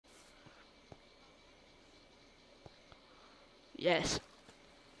Yes.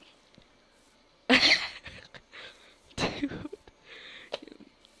 Dude.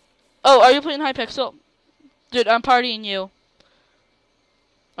 Oh, are you playing Hypixel? Dude, I'm partying you.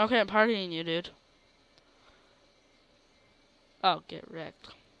 Okay, I'm partying you, dude. Oh, get wrecked.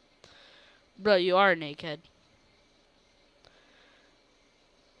 Bro, you are an egghead.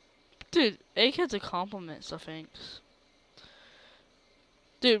 Dude, egghead's a compliment, so thanks.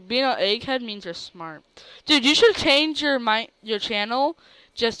 Dude, being an egghead means you're smart. Dude, you should change your channel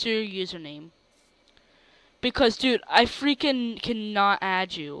just to your username. Because, dude, I freaking cannot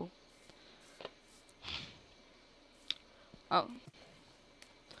add you. Oh.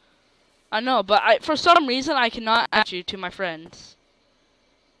 I know, but for some reason I cannot add you to my friends.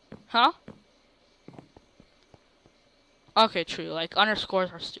 Huh? Okay, true. Like, underscores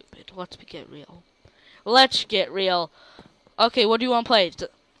are stupid. Let's get real. Let's get real. Okay, what do you want to play?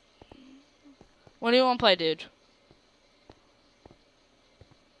 What do you want to play, dude?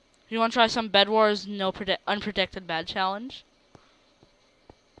 You want to try some Bedwars unprotected bed challenge?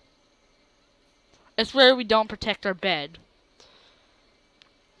 It's where we don't protect our bed.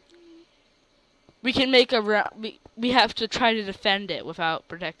 We can make we have to try to defend it without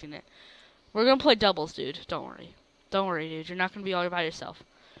protecting it. We're gonna play doubles, dude. Don't worry. Don't worry, dude. You're not gonna be all by yourself.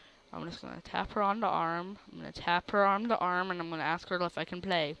 I'm just gonna tap her on the arm. I'm gonna tap her on the arm, and I'm gonna ask her if I can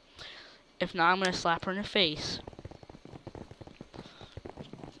play. If not, I'm gonna slap her in the face.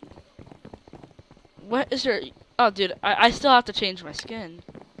 What is your... Oh, dude, I still have to change my skin.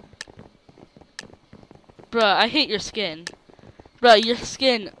 Bruh, I hate your skin. Bruh, your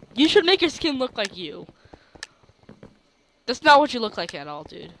skin... You should make your skin look like you. That's not what you look like at all,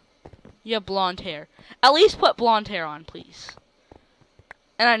 dude. You have blonde hair. At least put blonde hair on, please.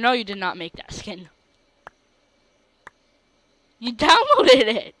 And I know you did not make that skin. You downloaded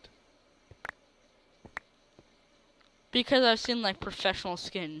it. Because I've seen, like, professional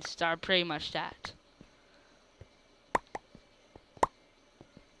skins that are pretty much that.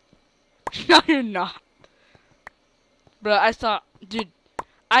 No, you're not. Bro, I thought... Dude,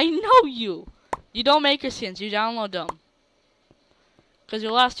 I know you. You don't make your skins. You download them. Because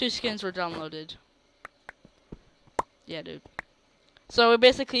your last two skins were downloaded. Yeah, dude. So we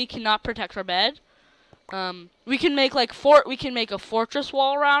basically cannot protect our bed. We can make like we can make a fortress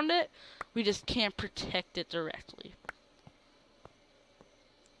wall around it. We just can't protect it directly.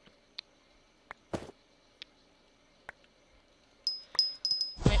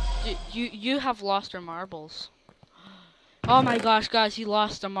 Wait, you have lost your marbles. Oh my gosh, guys, he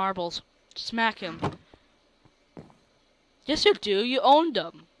lost the marbles. Smack him. Yes, you do. You owned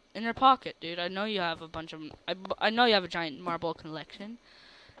them in your pocket, dude. I know you have a bunch of. I know you have a giant marble collection.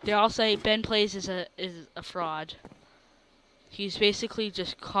 They all say Ben Plays is a fraud. He's basically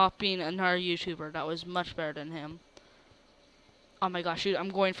just copying another YouTuber that was much better than him. Oh my gosh, dude, I'm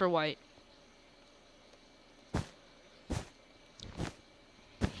going for white.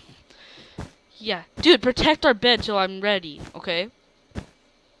 Yeah, dude, protect our bed till I'm ready, okay?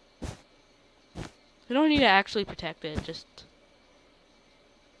 We don't need to actually protect it, just...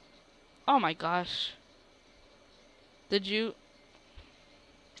 Oh my gosh. Did you...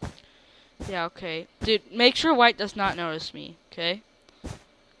 Yeah, okay. Dude, make sure white does not notice me, okay?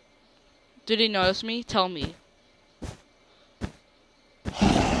 Did he notice me? Tell me.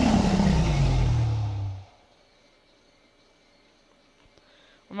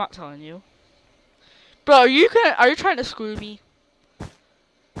 I'm not telling you. Bro, are you trying to screw me?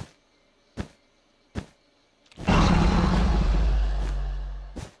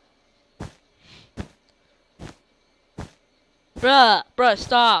 Bruh,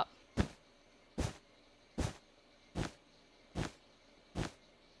 stop.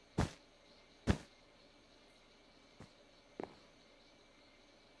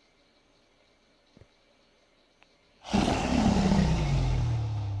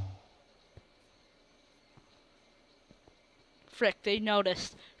 Frick, they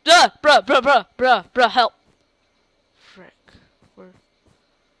noticed. Duh! Bruh, help. Frick.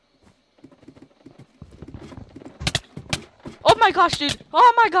 Oh my gosh, dude.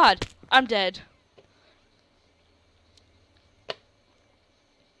 Oh my god. I'm dead.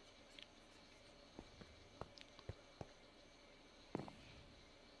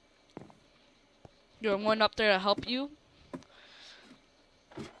 Yo, I'm going up there to help you.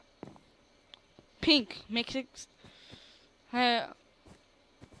 Pink, make it... crud.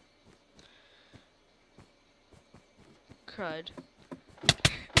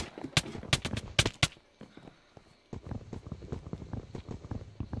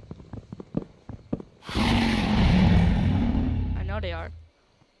 I know they are.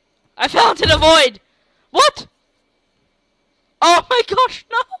 I fell into the void! What? Oh my gosh,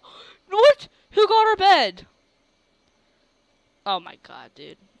 no! What? Who got our bed? Oh my god,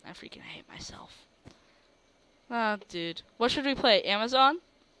 dude. I freaking hate myself. Ah, dude. What should we play? Amazon?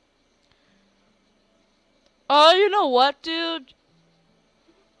 Oh, you know what, dude?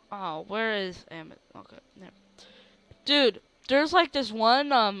 Oh, where is Amazon? Okay, no. Dude, there's like this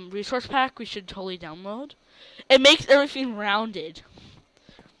one resource pack we should totally download. It makes everything rounded.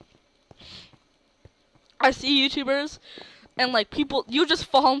 I see YouTubers and like people, you just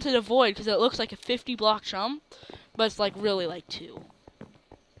fall into the void because it looks like a 50 block jump, but it's like really like 2.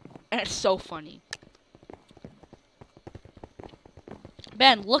 And it's so funny.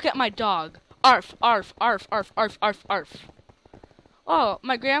 Ben, look at my dog. Arf, arf, arf, arf, arf, arf, arf. Oh,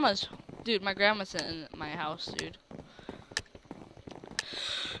 my grandma's in my house, dude.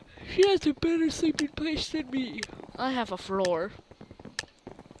 She has a better sleeping place than me. I have a floor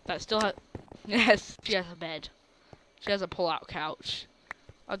that still has. Yes, she has a bed. She has a pull-out couch.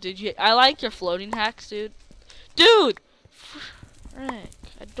 Oh, dude, I like your floating hacks, dude. Dude! Frick,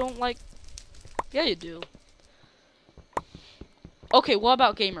 I don't like. Yeah, you do. Okay, what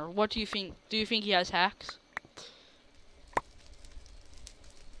about Gamer? What do you think? Do you think he has hacks?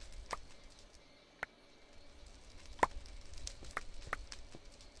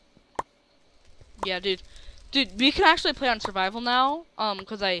 Yeah, dude. Dude, we can actually play on survival now.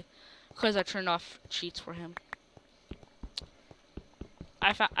 Cause I turned off cheats for him.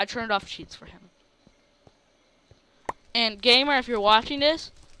 I turned off cheats for him. And Gamer, if you're watching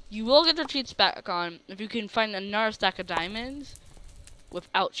this, you will get the cheats back on if you can find another stack of diamonds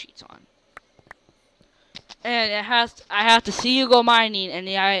without cheats on. And I have to see you go mining,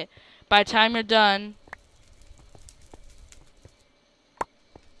 and by the time you're done.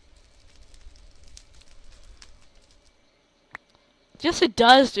 Yes, it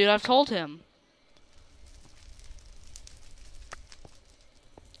does, dude. I've told him.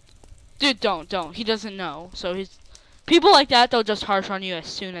 Dude, don't. He doesn't know. So he's... People like that, they'll just harsh on you as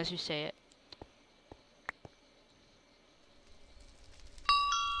soon as you say it.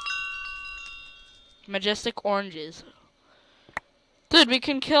 Majestic oranges. Dude, we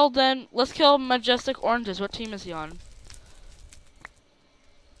can kill then... Let's kill majestic oranges. What team is he on?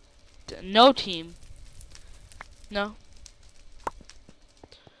 No team. No.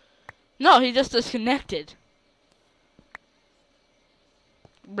 No, he just disconnected.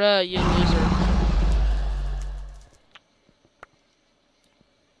 Bruh, you loser.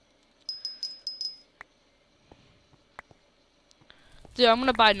 Dude, I'm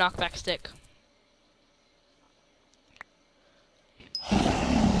gonna buy a knockback stick.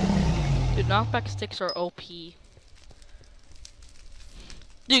 Dude, knockback sticks are OP.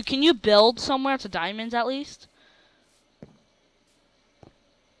 Dude, can you build somewhere to diamonds at least?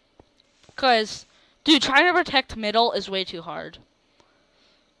 Cause, dude, trying to protect middle is way too hard.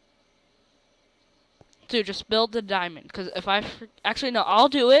 Dude, just build the diamond. Cause if actually no, I'll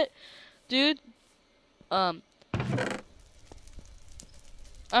do it, dude. I'm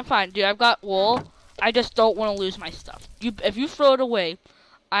fine, dude. I've got wool. I just don't want to lose my stuff. If you throw it away,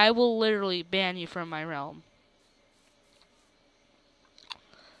 I will literally ban you from my realm.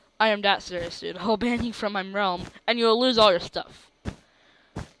 I am that serious, dude. I'll ban you from my realm, and you'll lose all your stuff.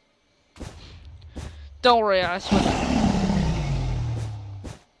 Don't worry, I swear.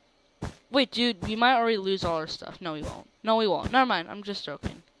 Wait, dude, we might already lose all our stuff. No, we won't. No, we won't. Never mind. I'm just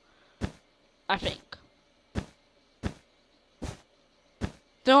joking. I think.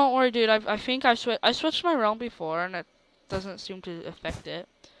 Don't worry, dude. I think I switched my realm before, and it doesn't seem to affect it.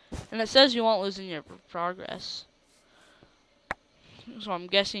 And it says you won't lose in your progress. So I'm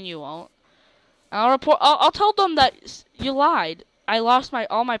guessing you won't. I'll report. I'll tell them that you lied. I lost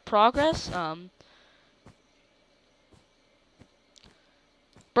all my progress.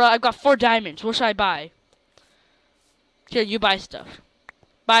 Bro, I've got 4 diamonds. What should I buy? Here, you buy stuff.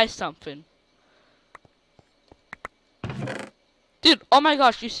 Buy something. Dude, oh my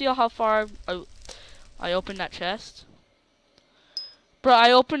gosh, you see how far I opened that chest? Bro,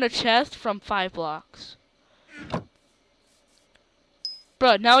 I opened a chest from 5 blocks.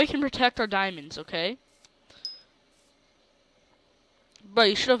 Bro, now we can protect our diamonds, okay? Bro,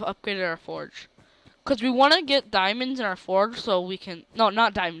 you should have upgraded our forge. Because we want to get diamonds in our forge so we can... No,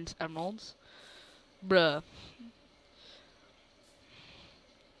 not diamonds, emeralds. Bruh.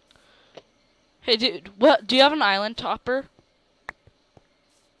 Hey, dude, what? Do you have an island topper?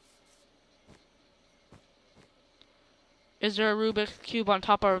 Is there a Rubik's Cube on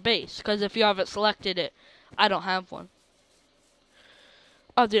top of our base? Because if you haven't selected it, I don't have one.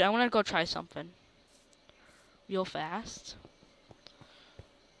 Oh, dude, I want to go try something. Real fast.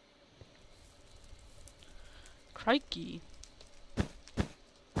 Crikey.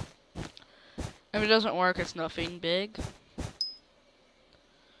 If it doesn't work, it's nothing big.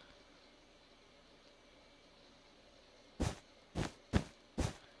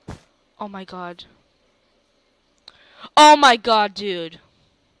 Oh my god. Oh my god, dude.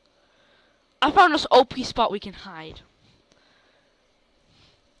 I found this OP spot we can hide.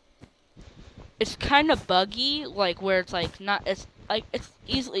 It's kind of buggy, like where it's like not, it's like it's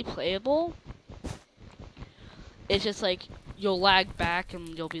easily playable. It's just like you'll lag back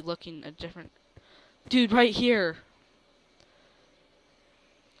and you'll be looking at different. Dude, right here.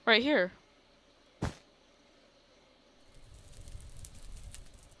 Right here.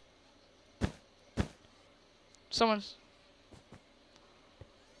 Someone's.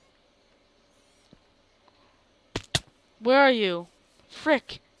 Where are you?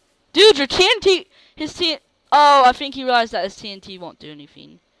 Frick. Dude, your TNT. His TNT. Oh, I think he realized that his TNT won't do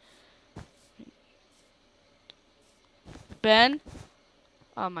anything. Ben?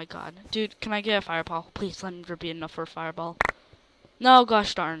 Oh my god. Dude, can I get a fireball? Please let me be enough for a fireball. No,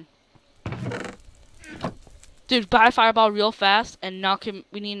 gosh darn. Dude, buy a fireball real fast and knock him.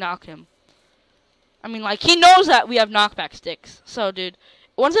 We need to knock him. I mean, like, he knows that we have knockback sticks. So, dude,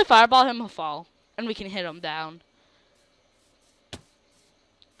 once I fireball him, he'll fall. And we can hit him down.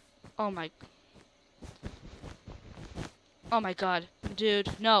 Oh my god.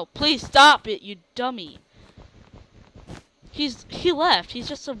 Dude, no. Please stop it, you dummy. He left. He's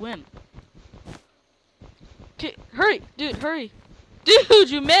just a wimp. Okay, hurry. Dude, hurry.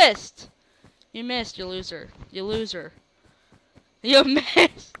 Dude, you missed. You missed, you loser. You loser. You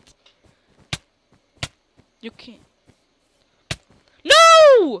missed. You can't.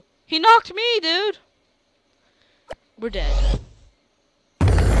 No! He knocked me, dude. We're dead.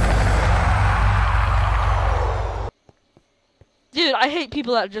 Dude, I hate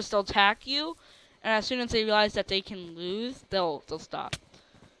people that just attack you, and as soon as they realize that they can lose, they'll stop.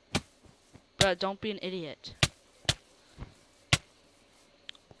 But don't be an idiot.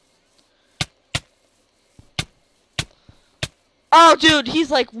 Oh, dude,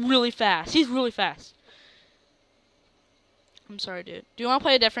 he's like really fast. He's really fast. I'm sorry, dude. Do you want to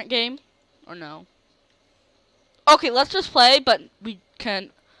play a different game? Or no? Okay, let's just play, but we can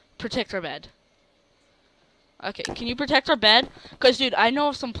protect our bed. Okay, can you protect our bed? Because, dude, I know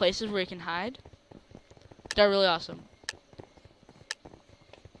of some places where you can hide. They're really awesome.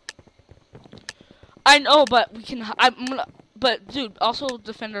 I know, but we can... But, dude, also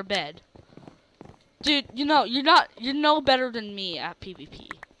defend our bed. Dude, you know, you're no better than me at PvP.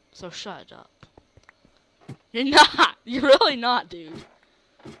 So shut up. You're not. You're really not, dude.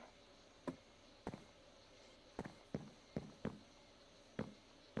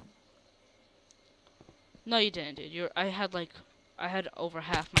 No, you didn't, dude. I had over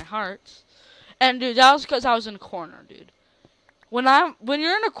half my hearts. And, dude, that was because I was in a corner, dude. When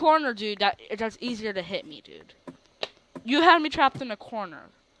you're in a corner, dude, that's easier to hit me, dude. You had me trapped in a corner.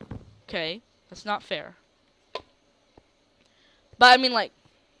 Okay? That's not fair. But, I mean, like...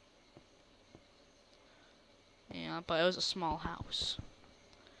 Yeah, but it was a small house.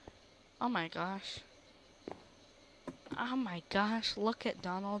 Oh my gosh. Oh my gosh, look at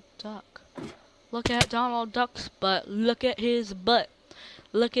Donald Duck. Look at Donald Duck's butt. Look at his butt.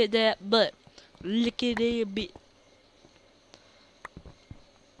 Look at that butt. Look at it a bit.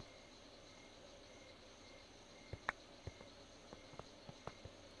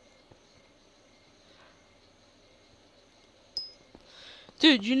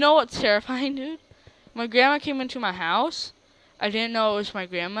 Dude, you know what's terrifying, dude? My grandma came into my house. I didn't know it was my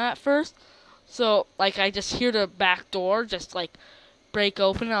grandma at first. So, like, I just hear the back door just, like, break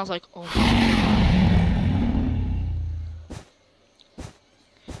open. And I was like, oh.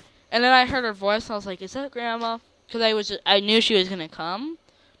 And then I heard her voice. And I was like, is that grandma? Because I knew she was going to come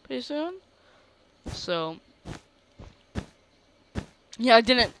pretty soon. So, yeah,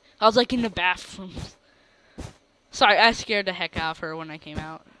 I was, like, in the bathroom. Sorry, I scared the heck out of her when I came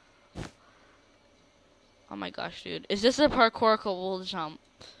out. Oh my gosh, dude. Is this a parkourable jump?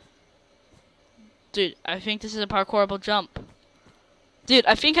 Dude, I think this is a parkourable jump. Dude,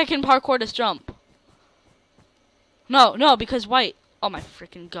 I think I can parkour this jump. No, because white. Oh my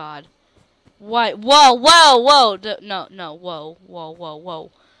freaking god. White. Whoa. No,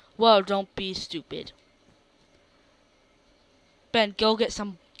 whoa. Whoa, don't be stupid. Ben, go get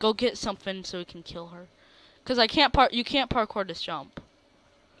something so we can kill her. Cause you can't parkour this jump.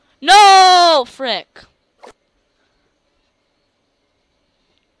 No, frick.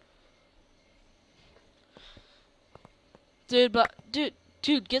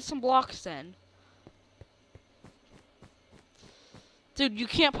 Dude, get some blocks then. Dude, you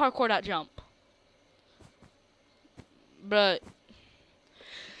can't parkour that jump. But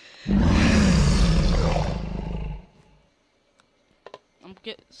I'm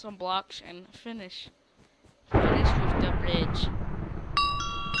get some blocks and finish with the bridge.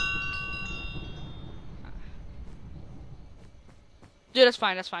 Dude, that's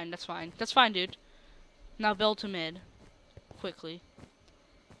fine, That's fine, dude. Now build to mid. Quickly.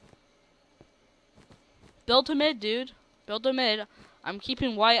 Build to mid, dude. Build to mid. I'm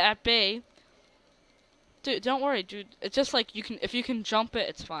keeping white at bay. Dude, don't worry, dude. It's just like if you can jump it,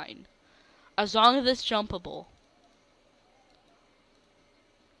 it's fine. As long as it's jumpable.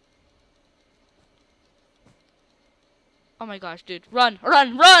 Oh my gosh, dude. Run!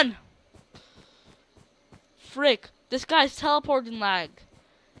 Run! Run! Frick. This guy's teleporting lag.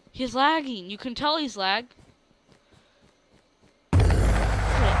 He's lagging. You can tell he's lag.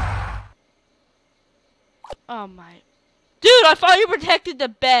 Frick. Oh my. Dude, I thought you protected the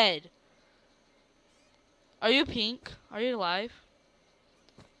bed. Are you pink? Are you alive?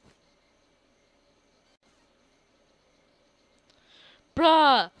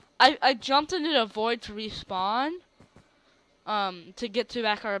 Bruh. I jumped into the void to respawn. To get to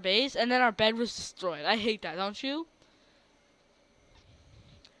back our base, and then our bed was destroyed. I hate that, don't you?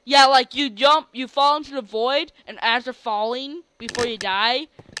 Yeah, like you fall into the void, and as you're falling, before you die,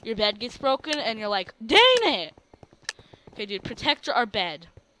 your bed gets broken, and you're like, dang it! Okay, dude, protect our bed.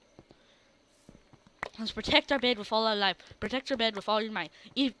 Let's protect our bed with all our life. Protect your bed with all your might.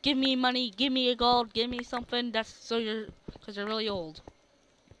 Give me money, give me a gold, give me something. That's so because you're really old.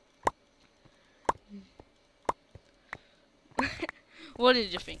 What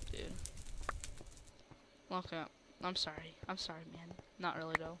did you think, dude? Okay, I'm sorry. I'm sorry, man. Not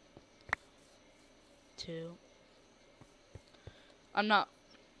really, though. 2. I'm not.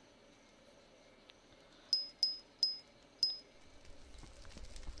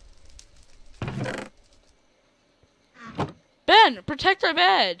 Ben, protect our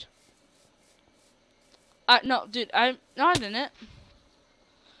bed. No, dude, no, I didn't.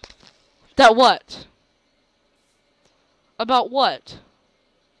 That what? About what?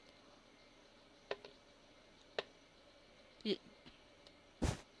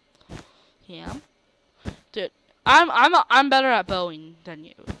 Yeah. Dude, I'm better at bowing than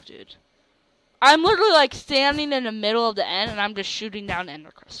you, dude. I'm literally like standing in the middle of the end and I'm just shooting down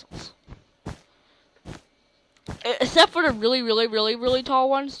ender crystals. Except for the really tall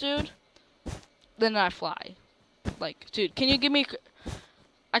ones, dude. Then I fly. Like, dude, can you give me...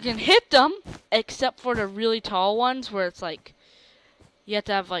 I can hit them, except for the really tall ones where it's like... You have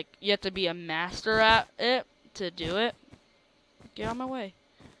to have, like... You have to be a master at it to do it. Get out of my way.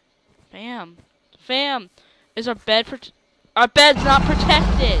 Fam. Fam. Is our bed... Our bed's not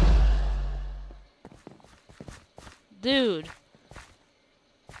protected. Dude.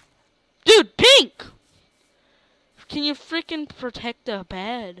 Dude, pink! Can you freaking protect the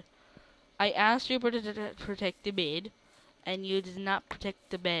bed? I asked you to protect the bed, and you did not protect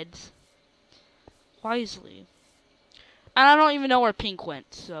the beds wisely. And I don't even know where pink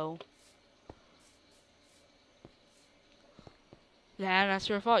went, so... Yeah, that's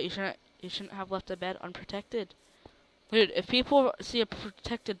your fault. You shouldn't have left the bed unprotected. Dude, if people see a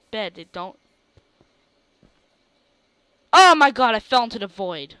protected bed, they don't... Oh my god, I fell into the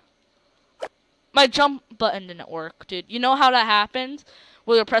void. My jump button didn't work, dude. You know how that happens?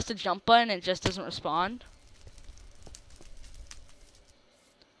 Where you press the jump button and it just doesn't respond?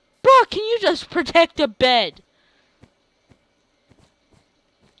 Bro, can you just protect the bed?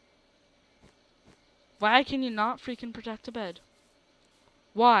 Why can you not freaking protect the bed?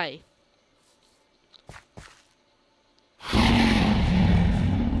 Why?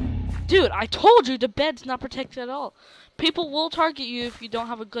 Dude, I told you the bed's not protected at all. People will target you if you don't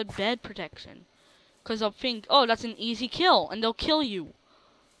have a good bed protection. Because they'll think, oh, that's an easy kill. And they'll kill you.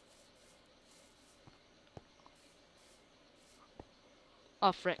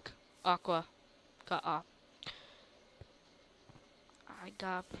 Oh, frick. Aqua. Got up. I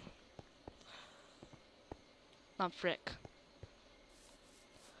got... Not frick.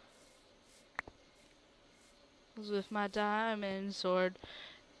 With my diamond sword.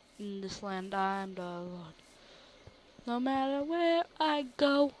 In this land I'm the Lord. No matter where I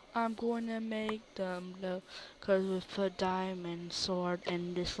go, I'm going to make them know. 'Cause with a diamond sword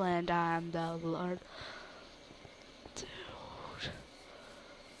in this land I'm the Lord. Dude.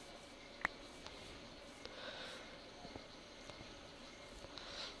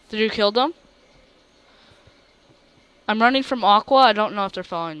 Did you kill them? I'm running from Aqua. I don't know if they're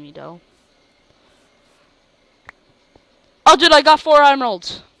following me though. Oh dude, I got 4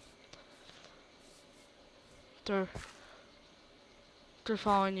 emeralds. They're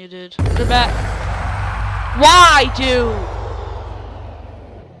following you, dude. They're back. Why, dude?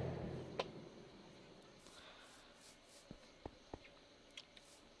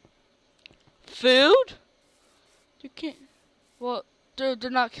 They're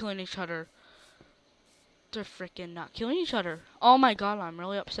not killing each other. They're freaking not killing each other. Oh my god, I'm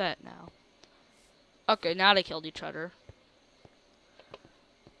really upset now. Okay, now they killed each other.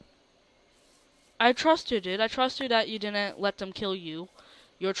 I trust you, dude. I trust you that you didn't let them kill you.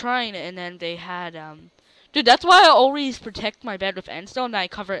 You're trying it, and then they had, Dude, that's why I always protect my bed with endstone, and I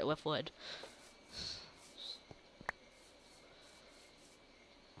cover it with wood.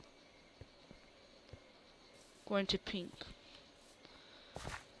 Going to pink.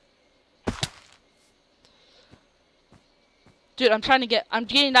 Dude, I'm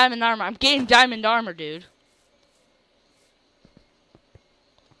getting diamond armor. I'm getting diamond armor, dude.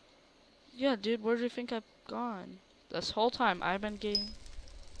 Yeah, dude, where do you think I've gone? This whole time I've been getting...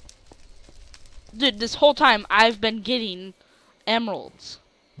 Dude, this whole time I've been getting emeralds.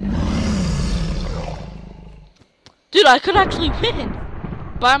 Dude, I could actually win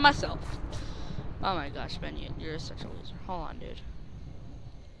by myself. Oh my gosh, Ben, you're such a loser. Hold on, dude.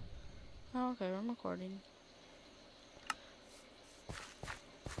 Oh, okay, I'm recording.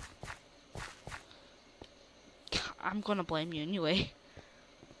 I'm gonna blame you anyway.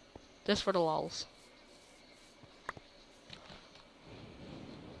 Just for the lols.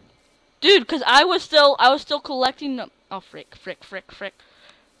 Dude, cause I was still collecting them. Oh, frick.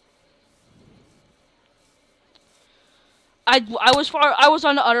 I was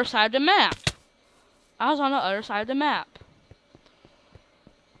on the other side of the map.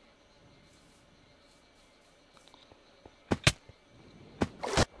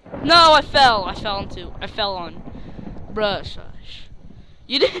 No, I fell on. Bruh, shush.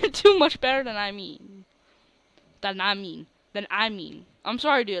 You did too much better than I mean. I'm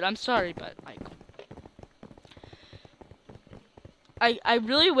sorry, dude. I'm sorry, but like, I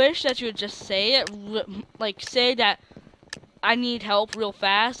really wish that you would just say it, like say that I need help real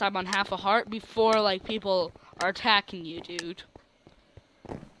fast. I'm on half a heart before like people are attacking you, dude.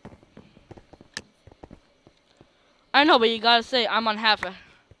 I know, but you gotta say I'm on half a.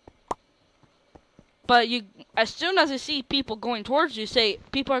 But you, as soon as you see people going towards you, say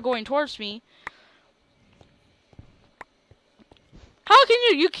people are going towards me. How can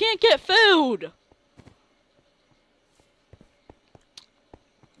you? You can't get food.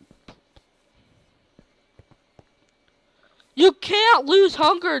 You can't lose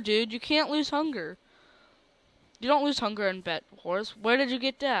hunger, dude. You can't lose hunger. You don't lose hunger in Bedwars. Where did you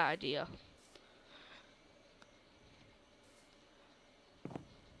get that idea?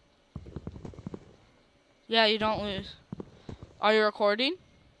 Yeah, you don't lose. Are you recording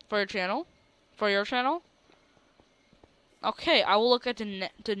for your channel? For your channel? Okay, I will look at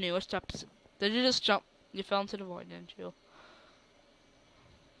the newest episode. Did you just jump? You fell into the void, didn't you?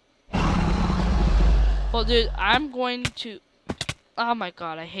 Well, dude, I'm going to... Oh my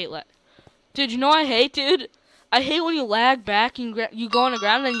god, I hate Dude, you know what I hate, dude? I hate when you lag back, and you go on the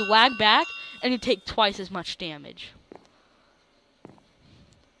ground, and then you lag back, and you take twice as much damage.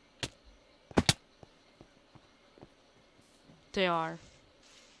 They are.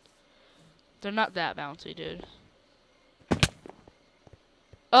 They're not that bouncy, dude.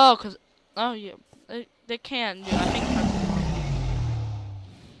 Oh, cause... Oh, yeah. They can, dude. I think...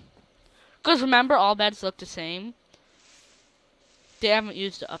 Cause remember, all beds look the same. They haven't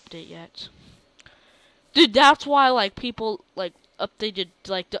used the update yet. Dude, that's why, like, people, like, updated,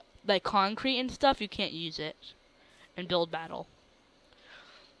 like, concrete and stuff, you can't use it in build battle.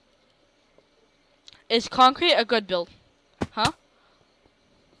 Is concrete a good build? Huh?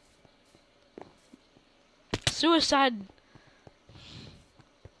 Suicide.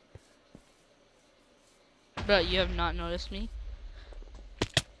 But you have not noticed me?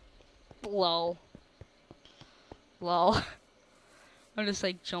 Lol. I'm just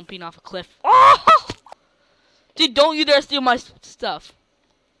like jumping off a cliff. Oh! Dude, don't you dare steal my stuff.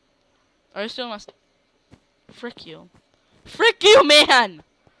 Are you stealing my stuff? Frick you. Frick you, man!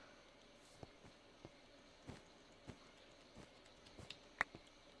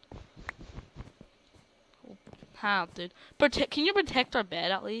 How, dude? Can you protect our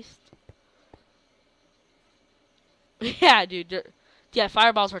bed at least? Yeah, dude. Yeah,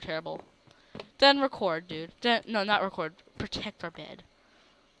 fireballs were terrible. Then record, dude. No, not record. Protect our bed.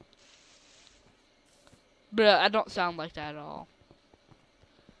 Bruh, I don't sound like that at all.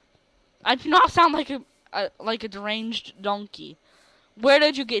 I do not sound like a deranged donkey. Where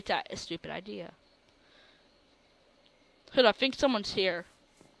did you get that stupid idea? Dude, I think someone's here.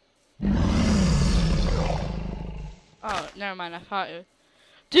 Oh, never mind. I thought it.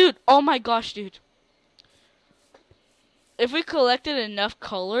 Dude, oh my gosh, dude. If we collected enough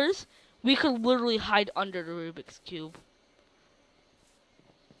colors, we could literally hide under the Rubik's Cube.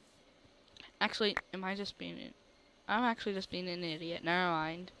 Actually, am I just being... I'm actually just being an idiot. Never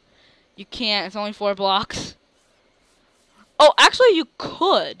mind. You can't. It's only 4 blocks. Oh, actually, you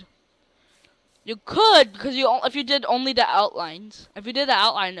could. You could, because if you did only the outlines. If you did the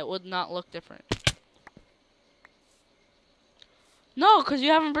outline, it would not look different. No, because you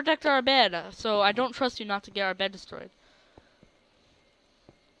haven't protected our bed, so I don't trust you not to get our bed destroyed.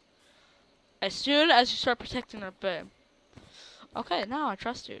 As soon as you start protecting our bed. Okay, now I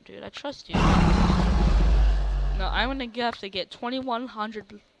trust you, dude. I trust you. No, I'm gonna have to get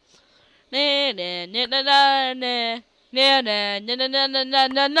 2,100.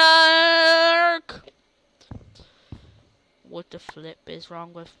 What the flip is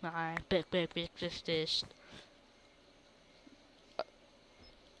wrong with my big this?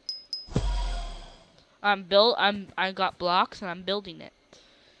 I got blocks and I'm building it.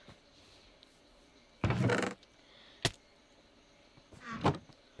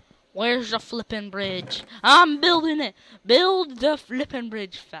 Where's the flippin' bridge? I'm building it. Build the flippin'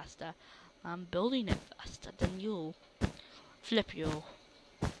 bridge faster. I'm building it faster than you. Flip you.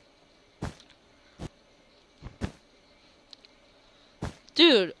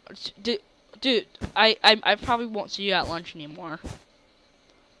 Dude, I probably won't see you at lunch anymore.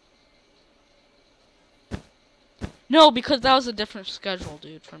 No, because that was a different schedule,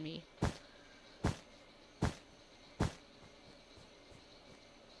 dude, for me.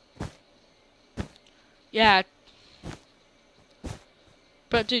 Yeah.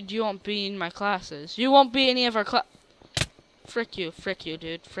 But, dude, you won't be in my classes. You won't be any of our Frick you,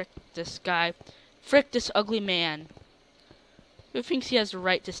 dude. Frick this guy. Frick this ugly man. Who thinks he has the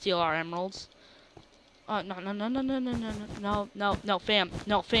right to steal our emeralds? No, fam,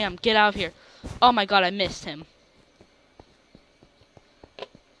 get out of here. Oh my god, I missed him.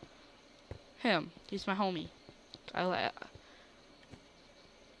 He's my homie.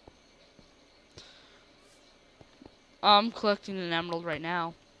 I'm collecting an emerald right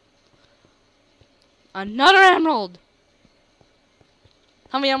now. Another emerald!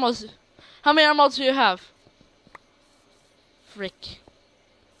 How many emeralds do you have? Frick,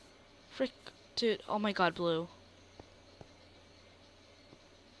 dude, oh my god, blue.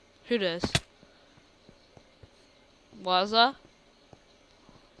 Who does? Waza?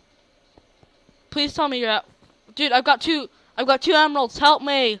 Please tell me you're out. Dude, I've got two emeralds, help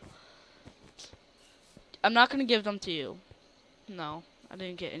me! I'm not gonna give them to you. No, I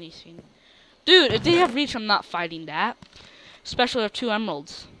didn't get anything. Dude, if they have reach, I'm not fighting that. Especially with 2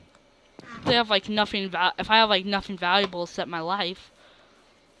 emeralds. If they have like nothing if I have like nothing valuable except my life,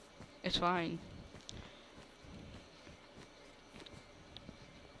 it's fine.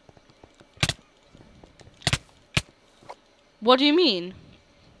 What do you mean?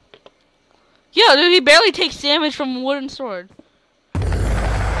 Yeah, dude, he barely takes damage from a wooden sword.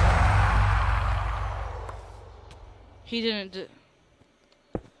 He didn't do.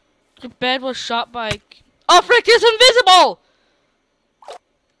 Your bed was shot by. Oh frick! He's invisible.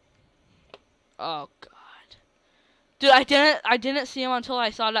 Oh god, dude, I didn't see him until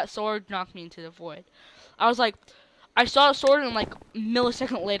I saw that sword knock me into the void. I was like, I saw a sword and like a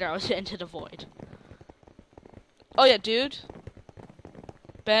millisecond later I was hit into the void. Oh yeah, dude.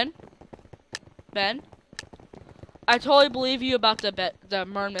 Ben, I totally believe you about the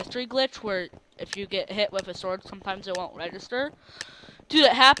Murn mystery glitch where if you get hit with a sword, sometimes it won't register. Dude,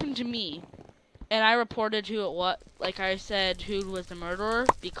 it happened to me, and I reported who it was. Like I said, who was the murderer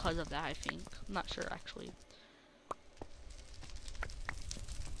because of that. I think I'm not sure actually.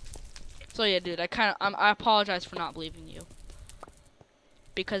 So yeah, dude, I apologize for not believing you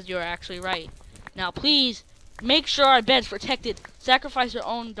because you're actually right. Now, please make sure our bed's protected. Sacrifice your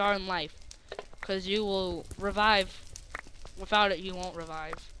own darn life, because you will revive. Without it, you won't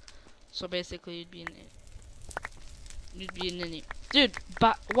revive. So basically, you'd be an idiot. Dude,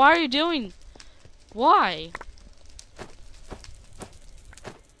 but why are you doing? Why?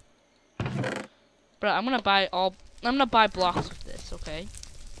 Bro, I'm gonna buy blocks with this, okay?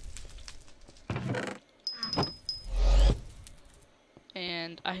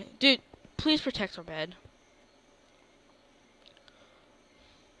 And dude, please protect our bed.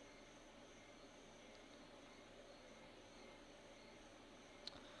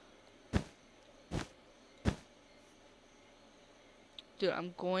 Dude,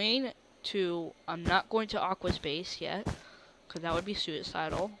 I'm not going to Aqua's base yet, because that would be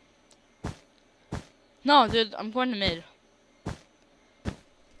suicidal. No, dude, I'm going to mid.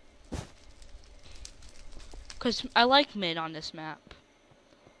 Because I like mid on this map.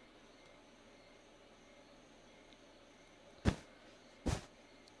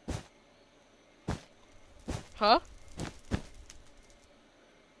 Huh?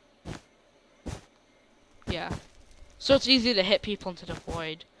 Yeah. So it's easy to hit people into the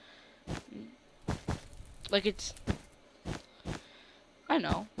void. Like it's... I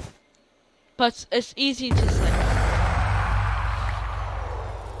know. But it's easy to say.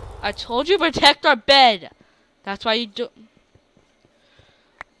 I told you protect our bed. That's why you do...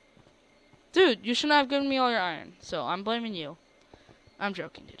 Dude, you shouldn't have given me all your iron. So I'm blaming you. I'm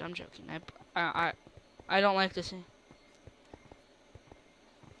joking, dude. I'm joking. I don't like this.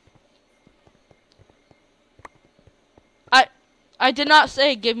 I did not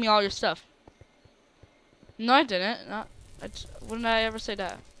say give me all your stuff. No, I didn't. No, when did I ever say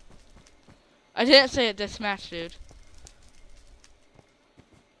that? I didn't say it this match, dude.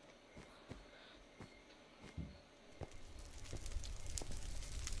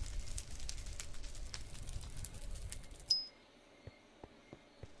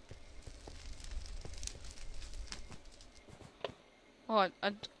 Oh,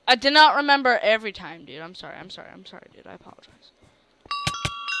 I did not remember every time, dude. I'm sorry, dude. I apologize.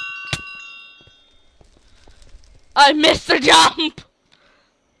 I missed the jump!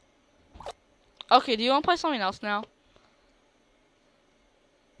 Okay, do you want to play something else now?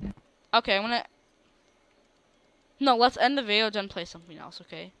 Okay, I'm gonna... No, let's end the video, then play something else,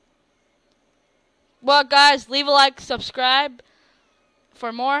 okay? Well, guys, leave a like, subscribe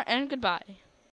for more, and goodbye.